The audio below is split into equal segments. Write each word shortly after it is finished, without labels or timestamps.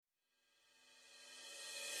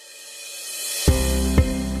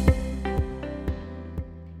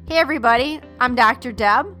everybody, I'm Dr.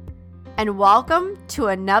 Deb, and welcome to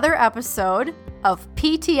another episode of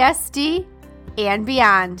PTSD and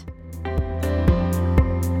Beyond.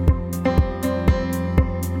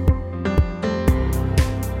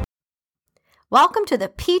 Welcome to the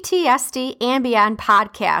PTSD and Beyond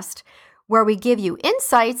podcast, where we give you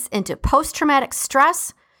insights into post-traumatic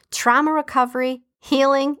stress, trauma recovery,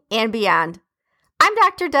 healing, and beyond. I'm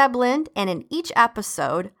Dr. Deb Lind, and in each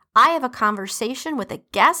episode, I have a conversation with a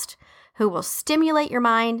guest who will stimulate your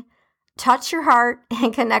mind, touch your heart,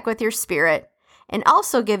 and connect with your spirit, and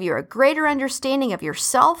also give you a greater understanding of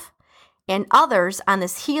yourself and others on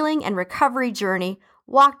this healing and recovery journey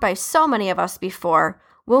walked by so many of us before,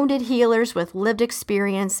 wounded healers with lived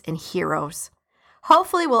experience and heroes.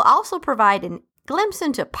 Hopefully, we'll also provide a glimpse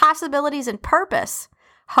into possibilities and purpose,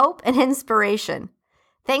 hope, and inspiration.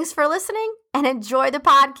 Thanks for listening and enjoy the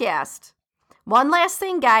podcast. One last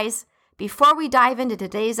thing, guys, before we dive into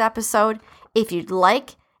today's episode, if you'd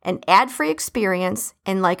like an ad-free experience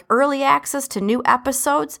and like early access to new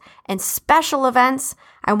episodes and special events,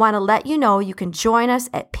 I want to let you know you can join us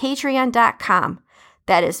at patreon.com.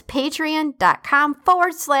 That is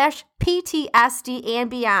patreon.com/PTSD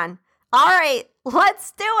and Beyond. All right,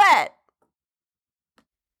 let's do it.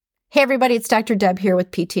 Hey, everybody, it's Dr. Deb here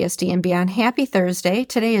with PTSD and Beyond. Happy Thursday.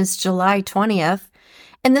 Today is July 20th.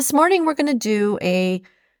 And this morning, we're going to do a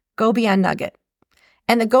Go Beyond Nugget.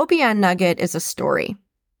 And the Go Beyond Nugget is a story.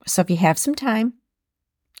 So if you have some time,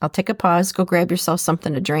 I'll take a pause, go grab yourself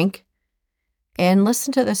something to drink, and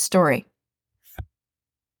listen to this story.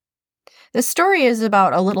 This story is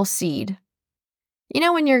about a little seed. You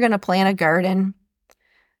know, when you're going to plant a garden,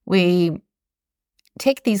 we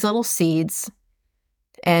take these little seeds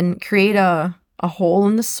and create a hole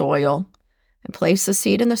in the soil and place the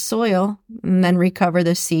seed in the soil and then recover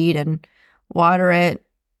the seed and water it.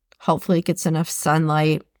 Hopefully it gets enough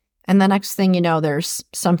sunlight. And the next thing you know, there's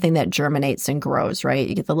something that germinates and grows, right?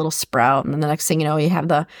 You get the little sprout, and then the next thing you know, you have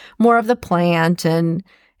the more of the plant and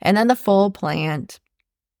then the full plant.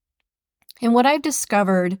 And what I've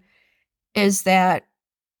discovered is that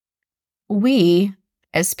we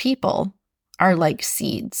as people are like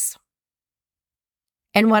seeds.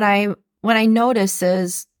 And what I notice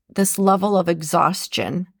is this level of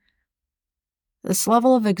exhaustion.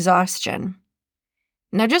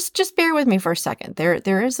 Now, just bear with me for a second.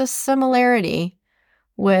 There is a similarity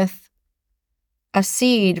with a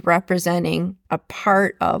seed representing a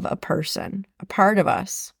part of a person, a part of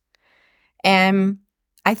us. And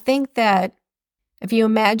I think that if you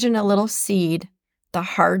imagine a little seed, the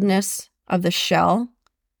hardness of the shell,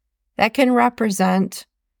 that can represent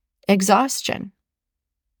exhaustion.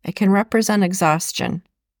 It can represent exhaustion.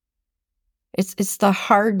 It's the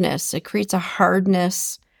hardness. It creates a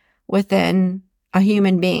hardness within a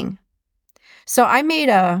human being. So I made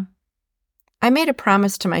a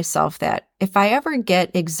promise to myself that if I ever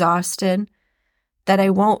get exhausted, that I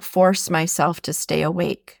won't force myself to stay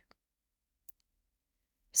awake.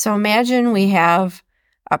 So imagine we have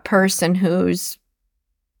a person who's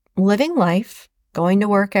living life, going to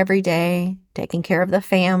work every day, taking care of the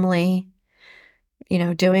family,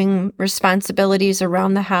 doing responsibilities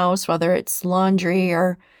around the house, whether it's laundry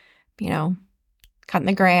or, cutting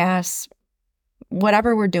the grass,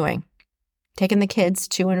 whatever we're doing, taking the kids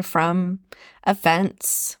to and from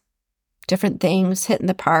events, different things, hitting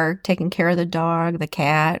the park, taking care of the dog, the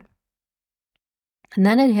cat. And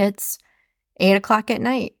then it hits 8 o'clock at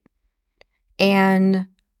night, and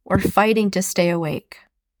we're fighting to stay awake.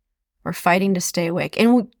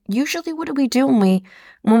 And usually what do we do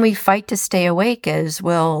when we fight to stay awake is,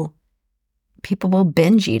 people will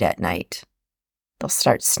binge eat at night. They'll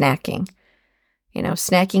start snacking,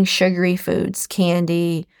 snacking sugary foods,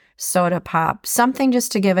 candy, soda pop, something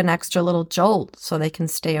just to give an extra little jolt so they can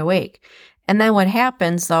stay awake. And then what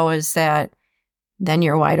happens, though, is that then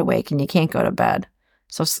you're wide awake and you can't go to bed.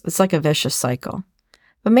 So it's like a vicious cycle.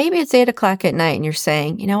 But maybe it's 8 o'clock at night and you're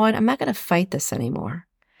saying, you know what, I'm not going to fight this anymore.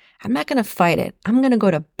 I'm not going to fight it. I'm going to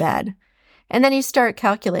go to bed. And then you start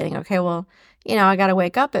calculating, okay, well, I got to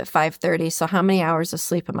wake up at 5:30, so how many hours of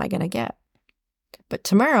sleep am I going to get? But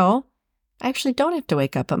tomorrow, I actually don't have to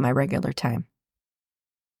wake up at my regular time.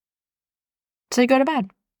 So you go to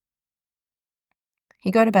bed.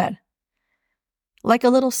 Like a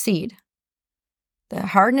little seed. The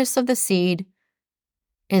hardness of the seed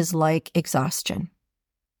is like exhaustion.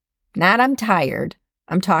 Not I'm tired.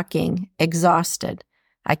 I'm talking exhausted.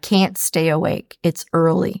 I can't stay awake. It's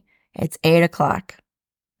early. It's 8 o'clock.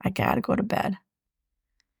 I got to go to bed.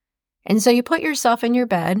 And so you put yourself in your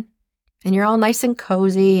bed and you're all nice and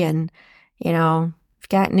cozy and, you've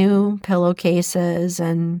got new pillowcases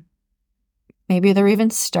and Maybe they're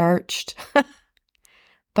even starched,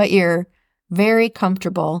 but you're very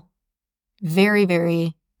comfortable, very,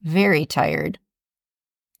 very, very tired,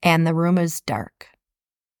 and the room is dark.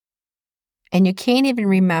 And you can't even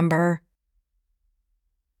remember,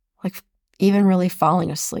 like, even really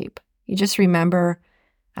falling asleep. You just remember,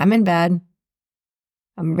 I'm in bed,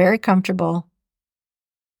 I'm very comfortable,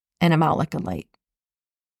 and I'm out like a light.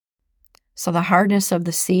 So the hardness of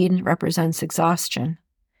the seed represents exhaustion.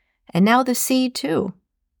 And now the seed too.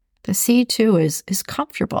 The seed too is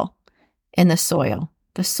comfortable in the soil.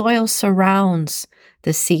 The soil surrounds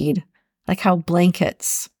the seed, like how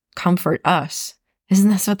blankets comfort us. Isn't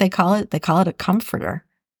that what they call it? They call it a comforter.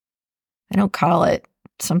 They don't call it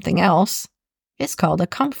something else. It's called a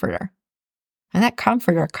comforter. And that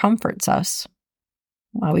comforter comforts us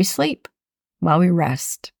while we sleep, while we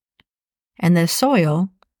rest. And the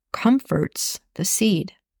soil comforts the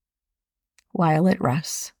seed while it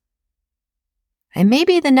rests. And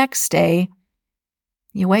maybe the next day,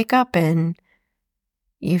 you wake up and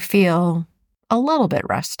you feel a little bit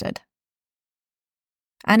rested.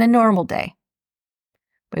 On a normal day,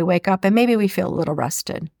 we wake up and maybe we feel a little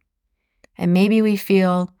rested. And maybe we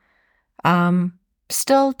feel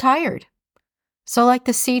still tired. So like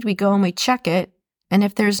the seed, we go and we check it. And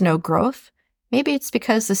if there's no growth, maybe it's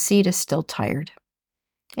because the seed is still tired.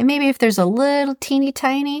 And maybe if there's a little teeny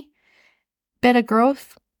tiny bit of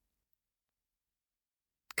growth,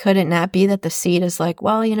 could it not be that the seed is like,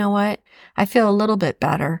 well, you know what? I feel a little bit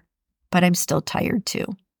better, but I'm still tired too.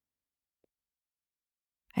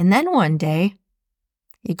 And then one day,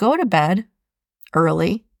 you go to bed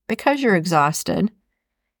early because you're exhausted,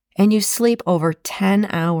 and you sleep over 10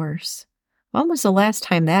 hours. When was the last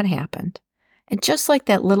time that happened? And just like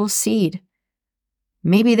that little seed,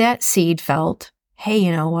 maybe that seed felt, hey,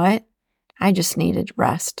 you know what? I just needed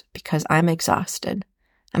rest because I'm exhausted.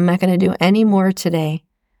 I'm not going to do any more today.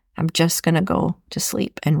 I'm just going to go to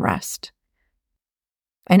sleep and rest.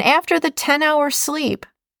 And after the 10-hour sleep,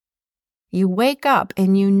 you wake up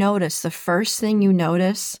and you notice, the first thing you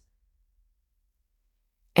notice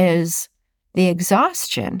is the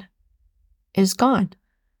exhaustion is gone.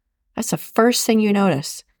 That's the first thing you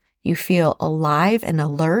notice. You feel alive and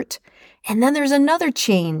alert. And then there's another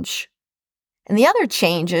change. And the other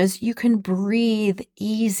change is you can breathe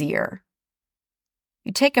easier.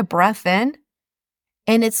 You take a breath in,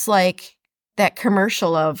 and it's like that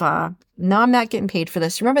commercial of, no, I'm not getting paid for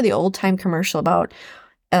this. Remember the old time commercial about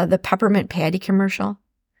the peppermint patty commercial?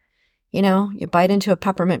 You know, you bite into a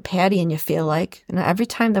peppermint patty and you feel like, and every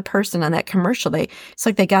time the person on that commercial, it's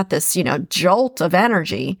like they got this, jolt of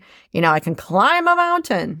energy. I can climb a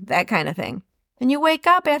mountain, that kind of thing. And you wake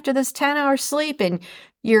up after this 10-hour sleep and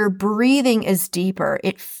your breathing is deeper.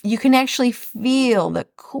 You can actually feel the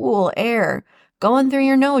cool air going through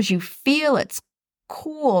your nose. You feel its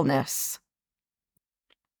coolness.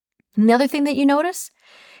 And the other thing that you notice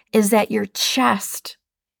is that your chest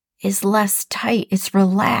is less tight. It's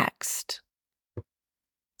relaxed.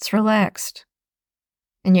 It's relaxed.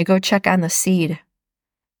 And you go check on the seed.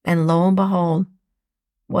 And lo and behold,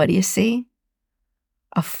 what do you see?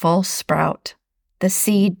 A full sprout. The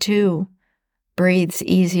seed too breathes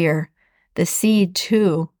easier. The seed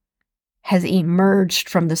too has emerged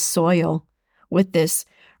from the soil with this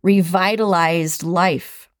revitalized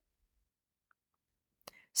life.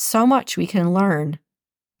 So much we can learn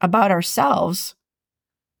about ourselves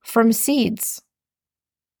from seeds.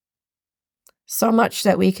 So much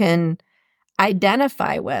that we can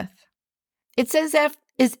identify with. It's as if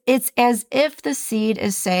the seed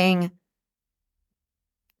is saying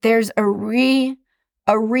there's a re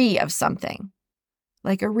of something,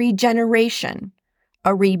 like a regeneration,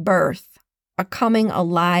 a rebirth, a coming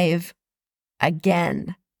alive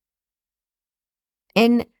again.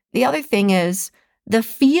 And the other thing is, the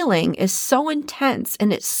feeling is so intense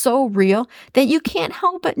and it's so real that you can't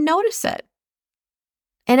help but notice it.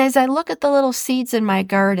 And as I look at the little seeds in my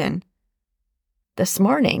garden this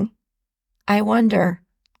morning, I wonder,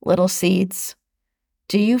 little seeds,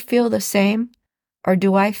 do you feel the same, or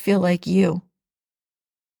do I feel like you?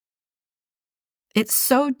 It's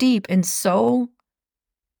so deep and so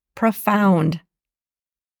profound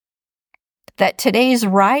that today's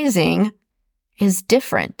rising is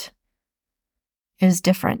different.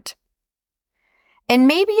 And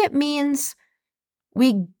maybe it means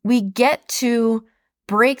we get to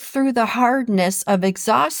break through the hardness of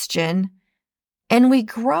exhaustion and we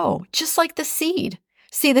grow, just like the seed.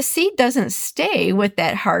 See, the seed doesn't stay with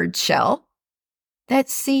that hard shell. That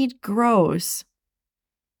seed grows.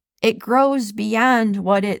 It grows beyond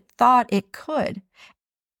what it thought it could.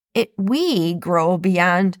 We grow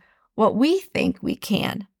beyond what we think we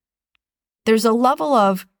can. there's a level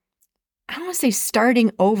of, I don't want to say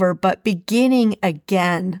starting over, but beginning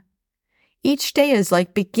again. Each day is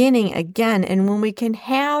like beginning again. And when we can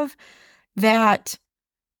have that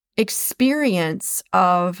experience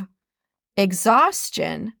of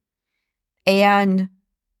exhaustion and,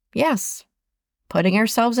 yes, putting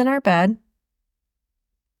ourselves in our bed,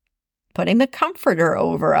 putting the comforter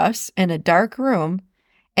over us in a dark room,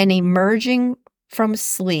 and emerging from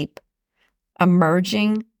sleep,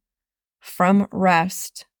 emerging from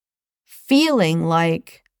rest, feeling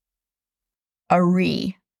like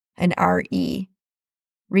an R-E,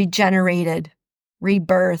 regenerated,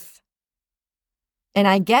 rebirth. And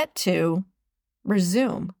I get to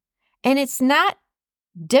resume. And it's not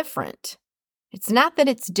different. It's not that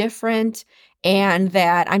it's different and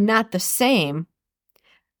that I'm not the same.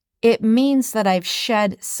 It means that I've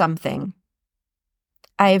shed something.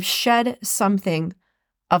 I have shed something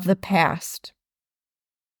of the past.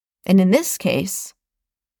 And in this case,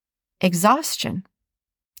 exhaustion,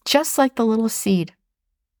 just like the little seed.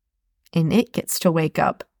 And it gets to wake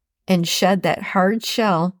up and shed that hard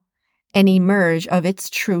shell and emerge of its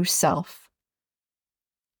true self.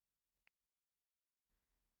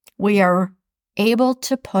 We are able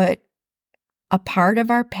to put a part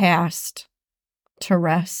of our past to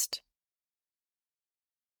rest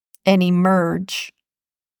and emerge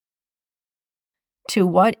to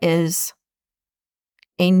what is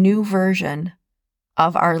a new version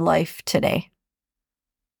of our life today.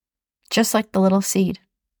 Just like the little seed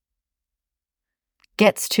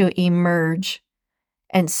gets to emerge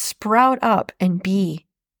and sprout up and be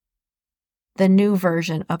the new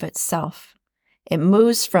version of itself. It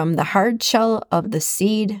moves from the hard shell of the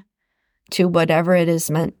seed to whatever it is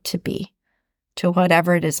meant to be, to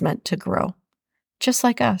whatever it is meant to grow, just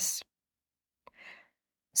like us.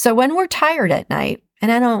 So when we're tired at night,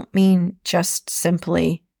 and I don't mean just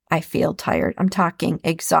simply, I feel tired. I'm talking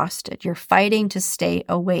exhausted. You're fighting to stay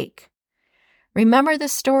awake. Remember the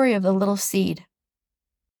story of the little seed.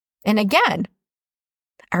 And again,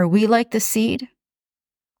 are we like the seed,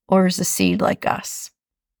 or is the seed like us?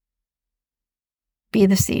 Be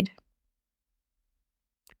the seed.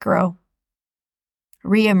 Grow.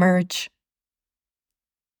 Reemerge.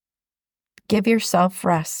 Give yourself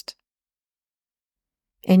rest.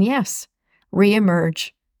 And yes,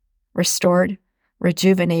 reemerge, restored,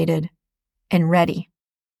 rejuvenated, and ready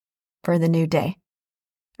for the new day.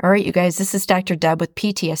 All right, you guys, this is Dr. Deb with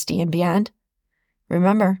PTSD and Beyond.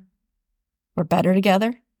 Remember, we're better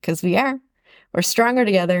together, because we are. We're stronger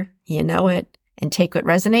together, you know it, and take what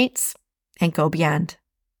resonates and go beyond.